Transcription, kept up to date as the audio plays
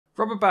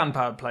Rubber band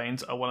powered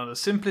planes are one of the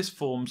simplest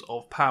forms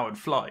of powered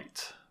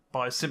flight.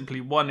 By simply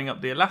winding up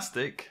the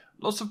elastic,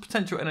 lots of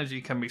potential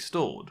energy can be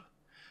stored,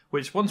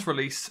 which once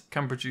released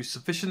can produce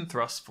sufficient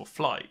thrust for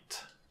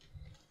flight.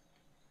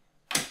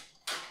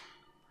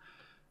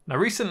 Now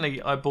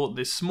recently I bought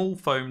this small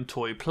foam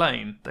toy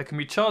plane that can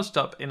be charged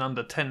up in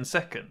under 10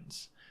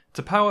 seconds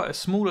to power a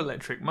small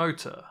electric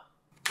motor.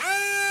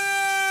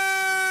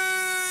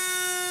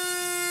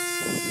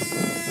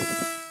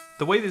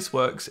 The way this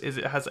works is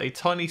it has a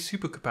tiny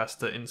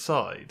supercapacitor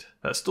inside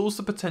that stores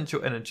the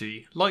potential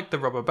energy like the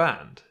rubber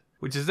band,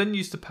 which is then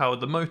used to power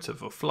the motor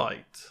for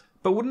flight.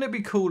 But wouldn't it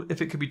be cool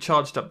if it could be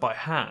charged up by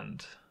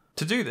hand?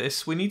 To do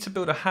this, we need to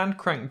build a hand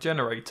crank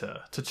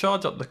generator to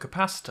charge up the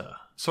capacitor.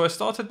 So I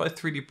started by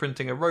 3D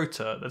printing a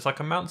rotor that I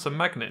can mount some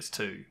magnets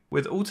to,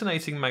 with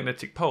alternating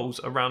magnetic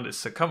poles around its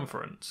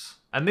circumference.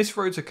 And this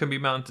rotor can be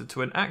mounted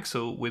to an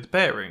axle with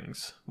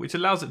bearings, which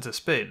allows it to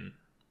spin.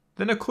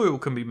 Then a coil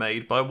can be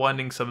made by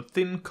winding some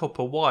thin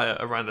copper wire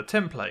around a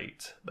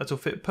template that will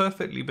fit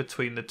perfectly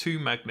between the two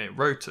magnet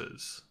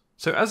rotors.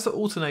 So as the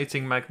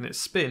alternating magnets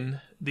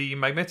spin, the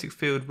magnetic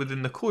field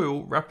within the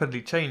coil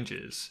rapidly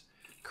changes,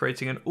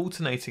 creating an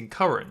alternating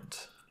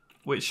current,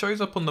 which shows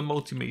up on the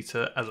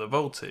multimeter as a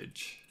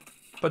voltage.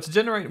 But to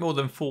generate more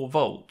than 4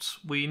 volts,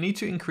 we need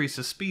to increase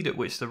the speed at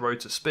which the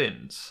rotor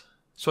spins.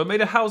 So I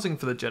made a housing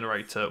for the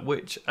generator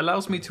which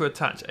allows me to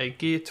attach a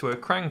gear to a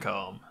crank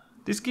arm.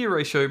 This gear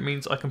ratio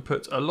means I can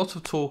put a lot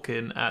of torque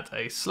in at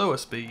a slower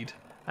speed,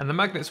 and the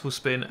magnets will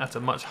spin at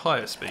a much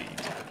higher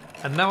speed.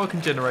 And now I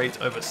can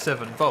generate over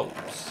 7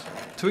 volts.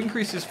 To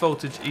increase this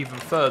voltage even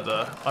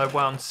further, I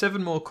wound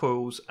 7 more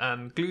coils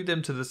and glued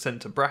them to the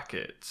centre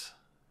bracket.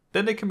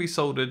 Then they can be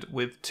soldered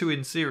with 2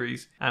 in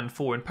series and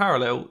 4 in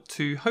parallel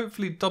to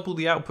hopefully double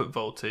the output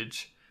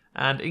voltage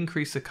and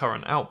increase the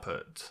current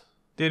output.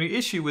 The only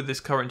issue with this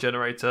current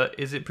generator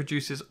is it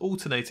produces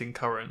alternating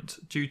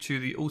current due to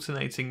the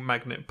alternating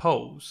magnet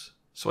poles.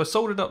 So I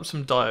soldered up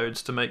some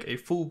diodes to make a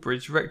full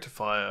bridge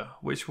rectifier,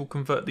 which will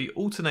convert the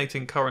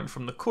alternating current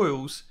from the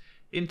coils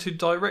into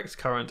direct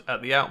current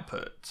at the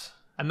output.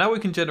 And now we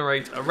can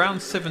generate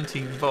around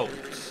 17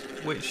 volts,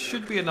 which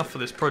should be enough for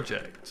this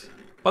project.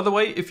 By the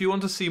way, if you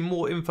want to see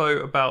more info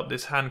about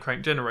this hand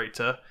crank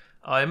generator,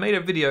 I made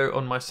a video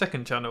on my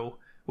second channel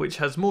which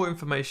has more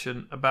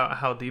information about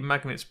how the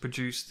magnets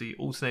produce the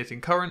alternating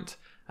current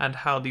and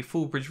how the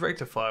full bridge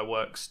rectifier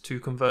works to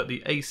convert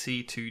the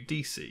AC to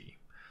DC.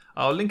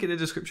 I'll link it in the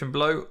description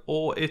below,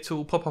 or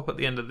it'll pop up at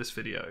the end of this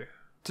video.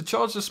 To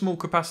charge the small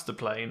capacitor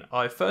plane,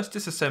 I first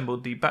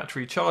disassembled the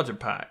battery charger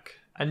pack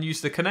and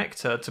used the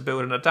connector to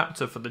build an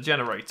adapter for the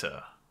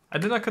generator.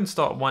 And then I can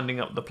start winding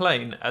up the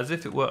plane as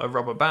if it were a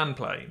rubber band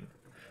plane.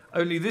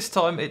 Only this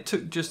time it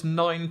took just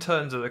 9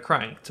 turns of the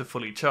crank to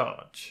fully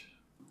charge.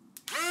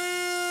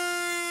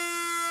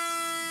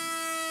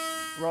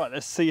 Right,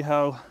 let's see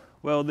how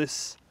well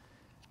this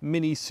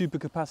mini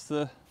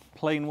supercapacitor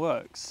plane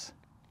works.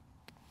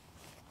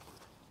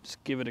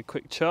 Just give it a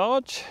quick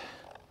charge.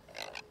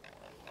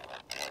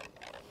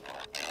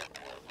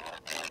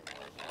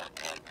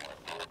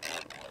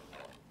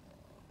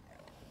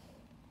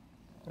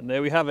 And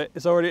there we have it,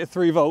 it's already at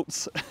 3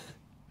 volts.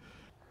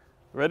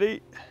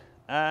 Ready?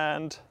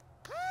 And...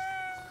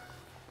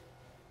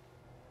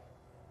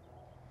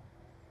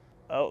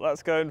 oh,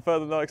 that's going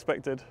further than I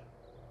expected.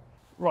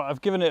 Right,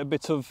 I've given it a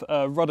bit of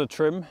rudder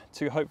trim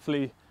to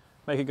hopefully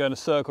make it go in a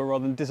circle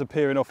rather than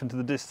disappearing off into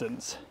the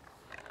distance.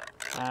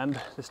 And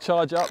let's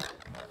charge up,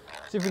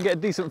 see if we can get a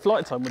decent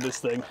flight time with this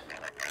thing.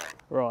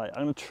 Right,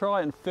 I'm going to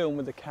try and film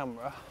with the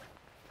camera.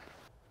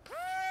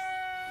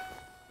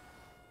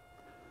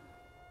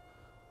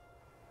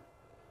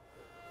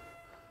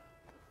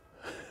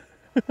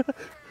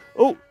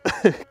 Oh,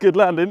 good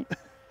landing.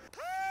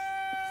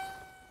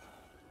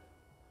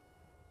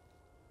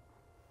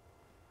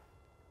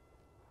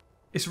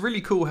 It's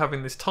really cool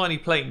having this tiny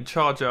plane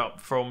charge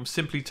up from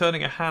simply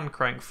turning a hand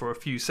crank for a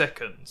few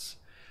seconds.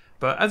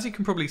 But as you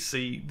can probably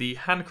see, the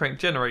hand crank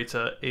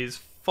generator is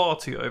far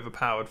too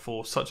overpowered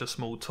for such a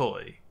small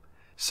toy.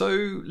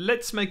 So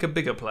let's make a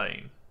bigger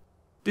plane.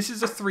 This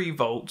is a 3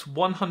 volt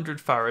 100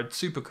 farad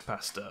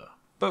supercapacitor.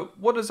 But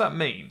what does that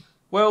mean?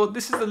 Well,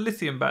 this is a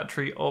lithium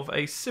battery of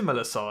a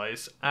similar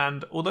size,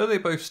 and although they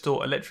both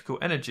store electrical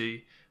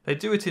energy, they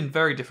do it in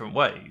very different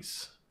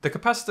ways. The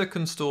capacitor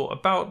can store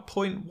about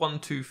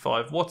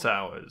 0.125 watt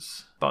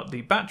hours, but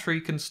the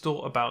battery can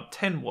store about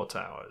 10 watt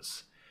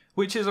hours,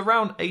 which is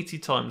around 80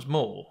 times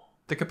more.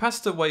 The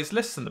capacitor weighs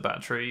less than the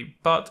battery,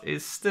 but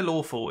is still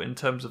awful in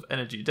terms of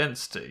energy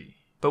density.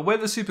 But where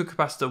the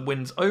supercapacitor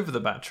wins over the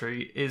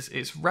battery is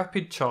its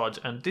rapid charge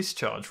and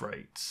discharge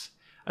rates,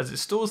 as it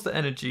stores the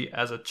energy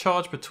as a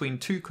charge between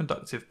 2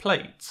 conductive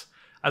plates,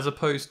 as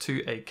opposed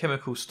to a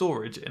chemical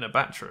storage in a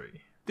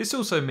battery. This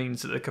also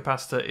means that the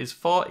capacitor is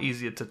far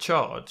easier to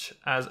charge,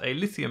 as a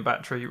lithium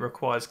battery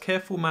requires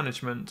careful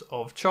management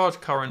of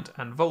charge current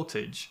and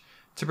voltage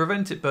to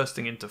prevent it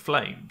bursting into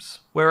flames.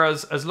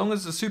 Whereas as long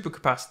as the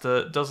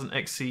supercapacitor doesn't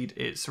exceed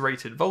its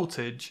rated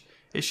voltage,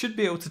 it should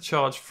be able to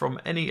charge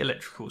from any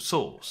electrical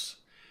source,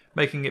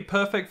 making it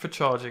perfect for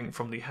charging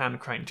from the hand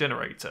crank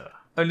generator.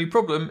 Only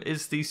problem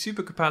is the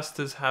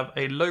supercapacitors have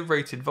a low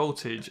rated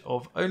voltage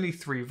of only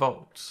 3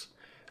 volts,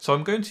 so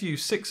I'm going to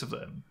use 6 of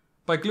them.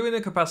 By gluing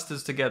the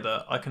capacitors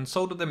together, I can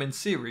solder them in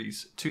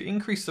series to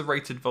increase the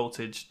rated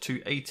voltage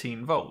to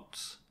 18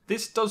 volts.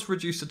 This does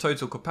reduce the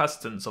total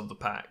capacitance of the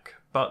pack,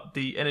 but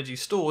the energy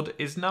stored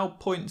is now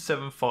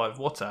 0.75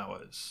 watt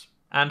hours.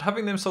 And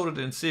having them soldered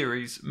in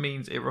series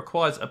means it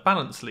requires a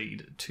balance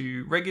lead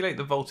to regulate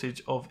the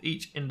voltage of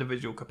each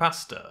individual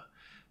capacitor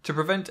to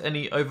prevent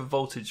any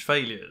overvoltage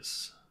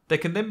failures. They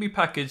can then be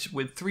packaged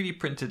with 3D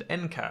printed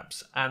end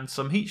caps and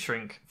some heat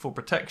shrink for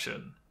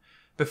protection,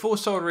 before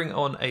soldering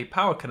on a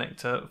power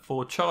connector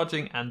for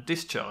charging and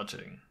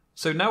discharging.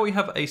 So now we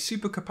have a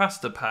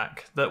supercapacitor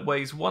pack that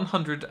weighs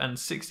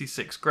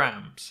 166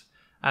 grams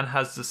and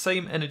has the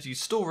same energy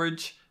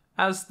storage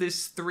as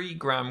this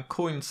 3-gram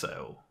coin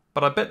cell.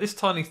 But I bet this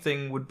tiny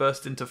thing would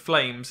burst into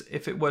flames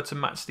if it were to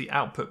match the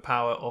output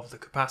power of the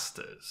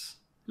capacitors.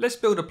 Let's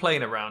build a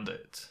plane around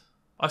it.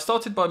 I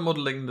started by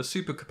modelling the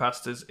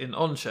supercapacitors in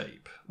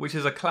Onshape, which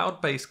is a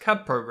cloud-based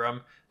CAD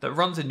program that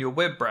runs in your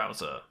web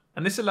browser,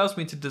 and this allows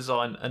me to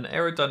design an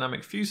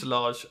aerodynamic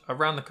fuselage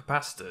around the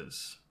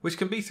capacitors, which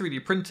can be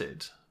 3D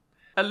printed,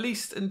 at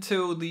least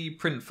until the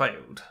print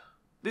failed.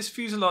 This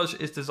fuselage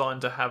is designed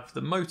to have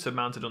the motor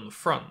mounted on the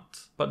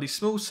front, but the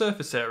small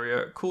surface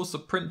area caused the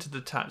print to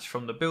detach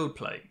from the build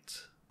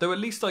plate. Though at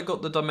least I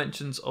got the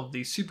dimensions of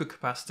the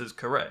supercapacitors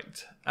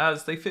correct,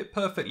 as they fit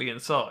perfectly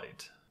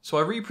inside. So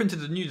I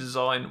reprinted a new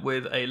design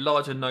with a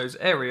larger nose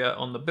area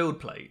on the build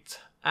plate,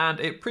 and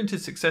it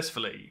printed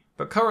successfully,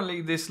 but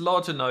currently this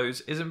larger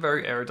nose isn't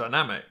very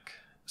aerodynamic.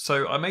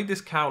 So I made this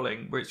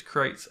cowling which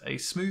creates a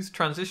smooth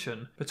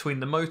transition between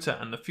the motor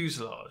and the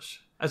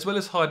fuselage, as well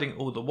as hiding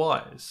all the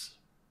wires.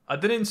 I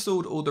then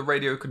installed all the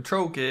radio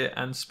control gear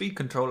and speed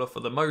controller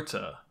for the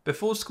motor,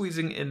 before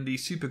squeezing in the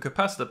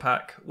supercapacitor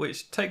pack,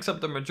 which takes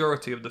up the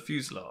majority of the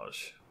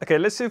fuselage. Okay,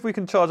 let's see if we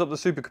can charge up the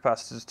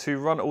supercapacitors to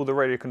run all the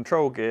radio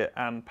control gear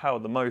and power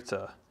the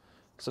motor.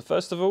 So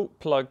first of all,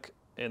 plug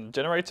in the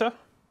generator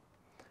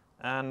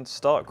and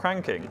start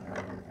cranking.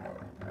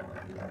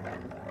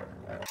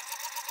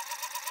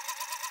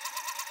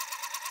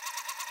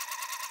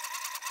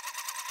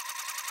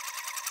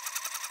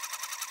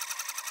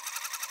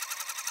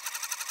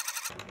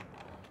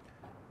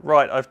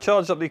 Right, I've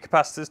charged up the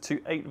capacitors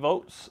to 8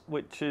 volts,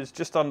 which is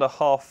just under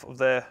half of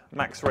their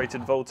max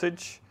rated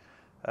voltage.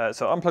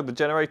 So unplug the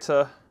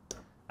generator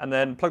and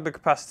then plug the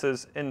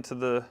capacitors into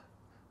the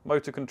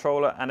motor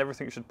controller and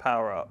everything should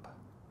power up.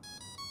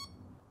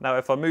 Now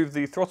if I move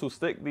the throttle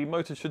stick, the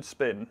motor should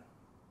spin.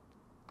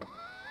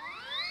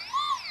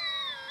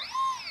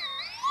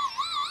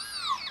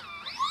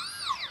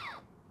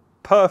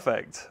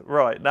 Perfect.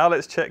 Right, now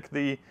let's check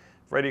the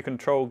radio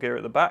control gear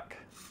at the back.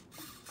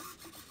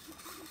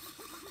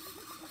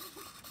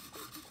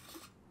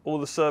 All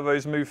the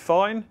servos move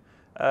fine.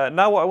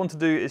 Now what I want to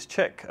do is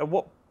check at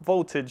what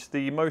voltage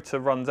the motor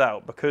runs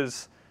out,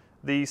 because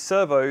the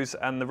servos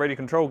and the radio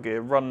control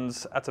gear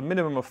runs at a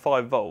minimum of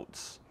 5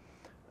 volts.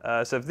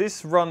 So if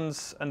this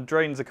runs and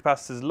drains the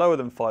capacitors lower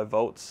than 5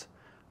 volts,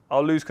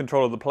 I'll lose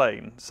control of the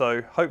plane.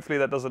 So hopefully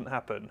that doesn't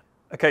happen.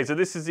 Okay, so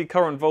this is the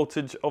current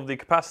voltage of the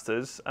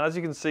capacitors, and as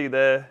you can see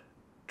they're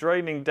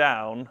draining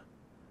down.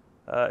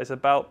 It's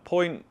about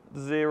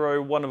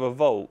 0.01 of a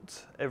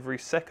volt every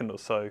second or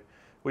so,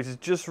 which is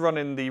just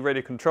running the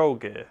radio control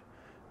gear.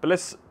 But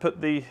let's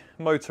put the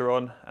motor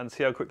on and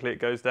see how quickly it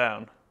goes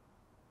down.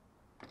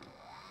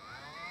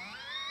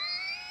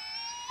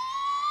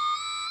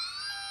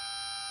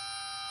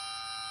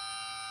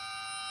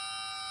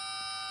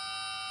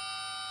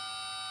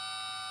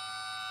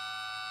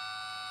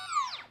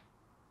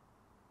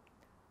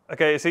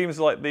 Okay, it seems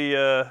like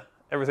the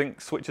everything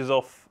switches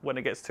off when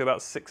it gets to about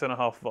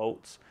 6.5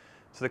 volts.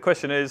 So the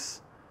question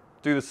is,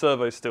 do the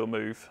servos still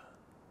move?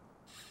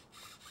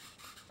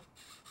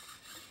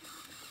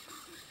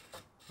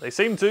 They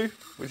seem to,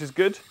 which is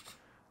good.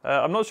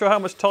 I'm not sure how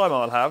much time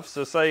I'll have,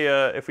 so say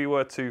if we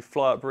were to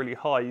fly up really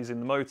high using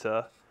the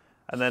motor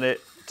and then it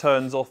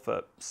turns off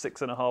at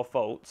 6.5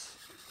 volts,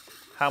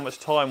 how much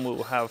time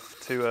we'll have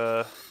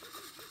to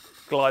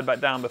glide back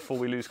down before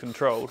we lose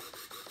control.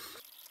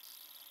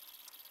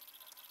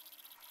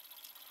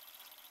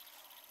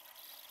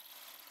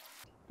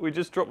 We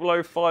just dropped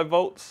below 5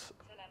 volts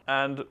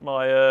and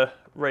my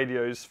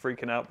radio's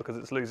freaking out because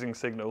it's losing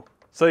signal.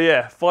 So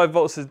yeah, 5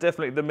 volts is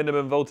definitely the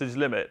minimum voltage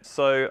limit,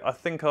 so I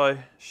think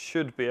I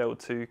should be able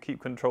to keep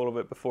control of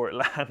it before it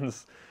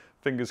lands,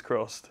 fingers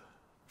crossed.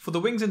 For the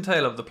wings and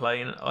tail of the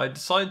plane, I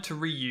decided to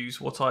reuse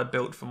what I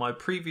built for my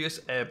previous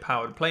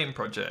air-powered plane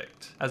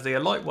project, as they are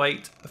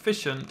lightweight,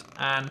 efficient,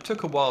 and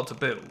took a while to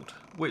build,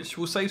 which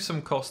will save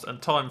some cost and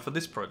time for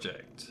this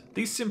project.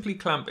 These simply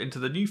clamp into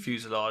the new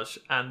fuselage,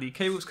 and the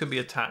cables can be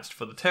attached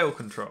for the tail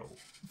control.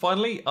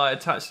 Finally, I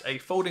attached a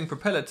folding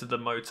propeller to the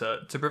motor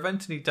to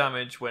prevent any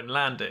damage when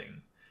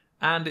landing,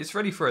 and it's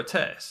ready for a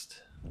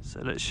test.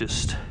 So let's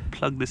just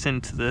plug this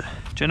into the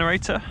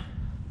generator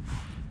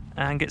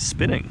and get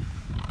spinning.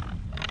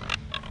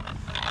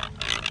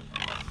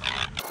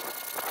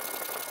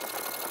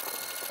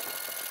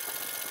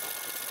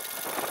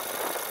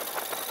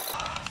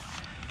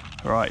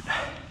 Right,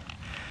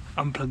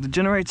 unplug the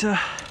generator.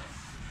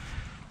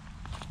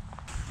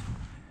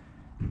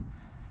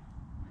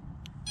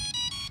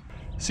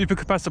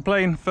 Supercapacitor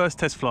plane, first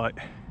test flight.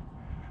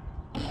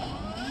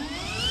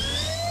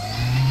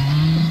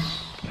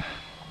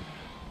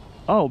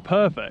 Oh,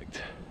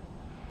 perfect.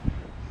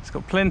 It's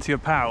got plenty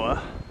of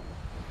power.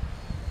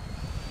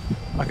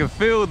 I can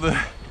feel the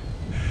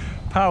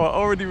power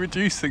already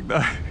reducing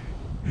though.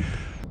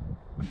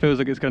 It feels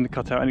like it's going to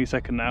cut out any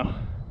second now.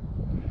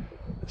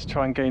 Let's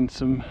try and gain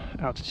some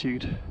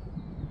altitude.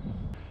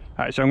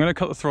 Actually, I'm going to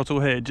cut the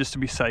throttle here just to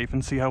be safe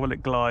and see how well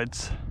it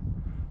glides.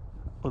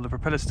 Well, the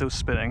propeller's still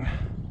spinning.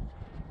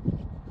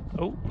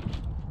 Oh.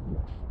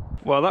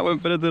 Well, that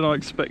went better than I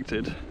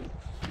expected.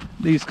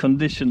 These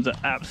conditions are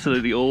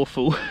absolutely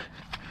awful.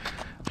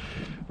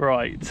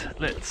 Right,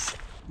 let's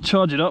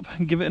charge it up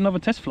and give it another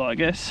test flight, I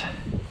guess.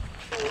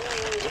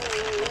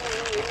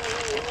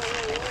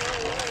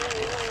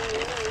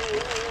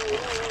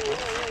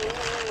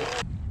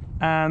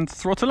 And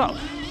throttle up.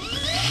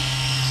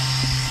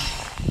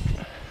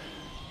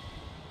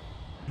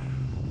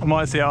 I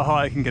might see how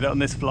high I can get it on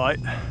this flight.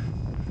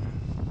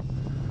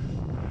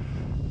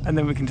 And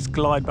then we can just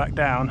glide back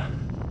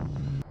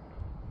down.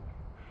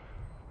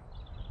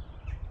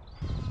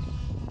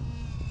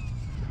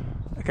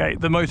 Okay,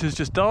 the motor's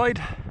just died.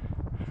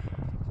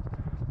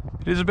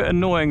 It is a bit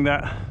annoying,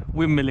 that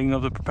windmilling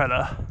of the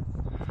propeller,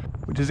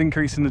 which is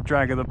increasing the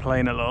drag of the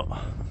plane a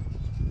lot.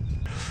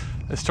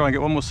 Let's try and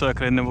get one more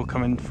circle in, then we'll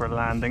come in for a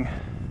landing.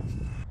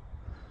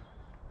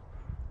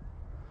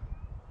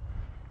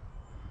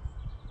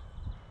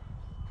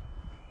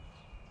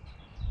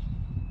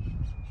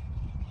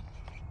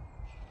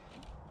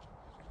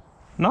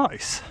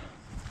 Nice.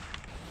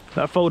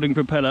 That folding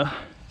propeller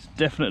is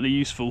definitely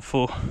useful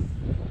for,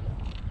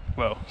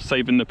 well,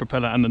 saving the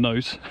propeller and the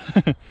nose.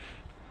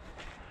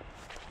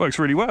 Works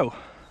really well.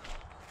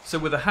 So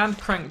with a hand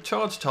crank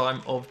charge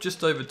time of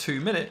just over 2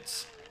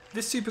 minutes,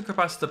 this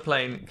supercapacitor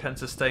plane can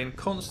sustain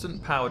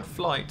constant powered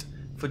flight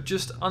for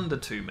just under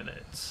 2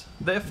 minutes.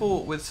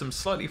 Therefore, with some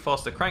slightly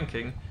faster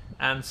cranking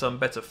and some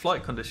better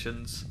flight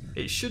conditions,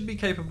 it should be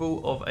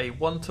capable of a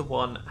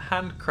 1-to-1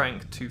 hand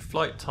crank to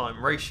flight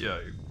time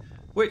ratio,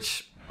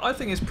 which I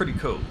think is pretty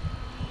cool.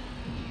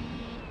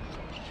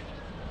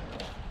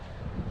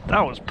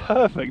 That was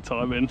perfect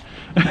timing.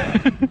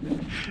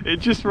 It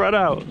just ran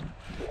out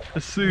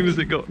as soon as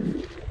it got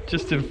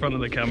just in front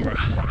of the camera.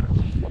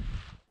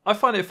 I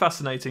find it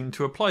fascinating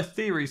to apply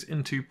theories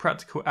into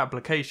practical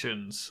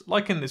applications,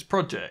 like in this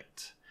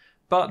project.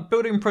 But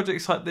building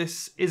projects like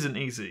this isn't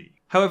easy.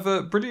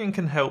 However, Brilliant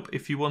can help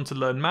if you want to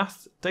learn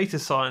math, data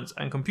science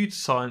and computer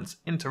science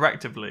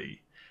interactively,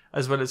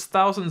 as well as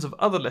thousands of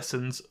other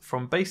lessons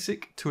from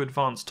basic to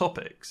advanced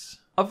topics.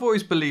 I've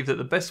always believed that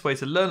the best way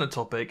to learn a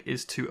topic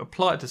is to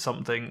apply it to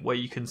something where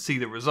you can see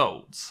the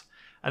results,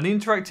 and the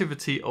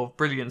interactivity of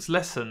Brilliant's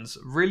lessons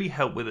really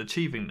help with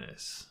achieving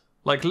this.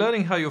 Like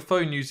learning how your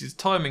phone uses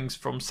timings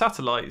from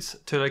satellites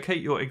to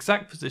locate your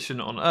exact position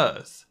on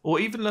Earth, or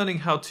even learning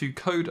how to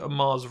code a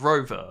Mars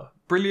rover,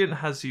 Brilliant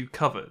has you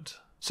covered.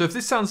 So if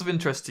this sounds of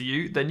interest to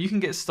you, then you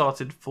can get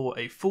started for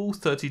a full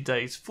 30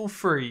 days for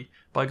free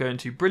by going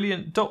to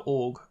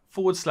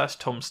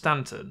brilliant.org/Tom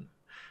Stanton.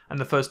 And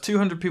the first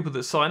 200 people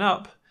that sign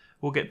up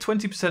will get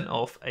 20%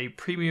 off a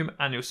premium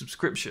annual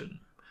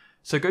subscription.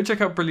 So go check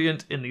out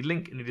Brilliant in the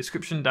link in the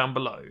description down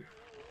below.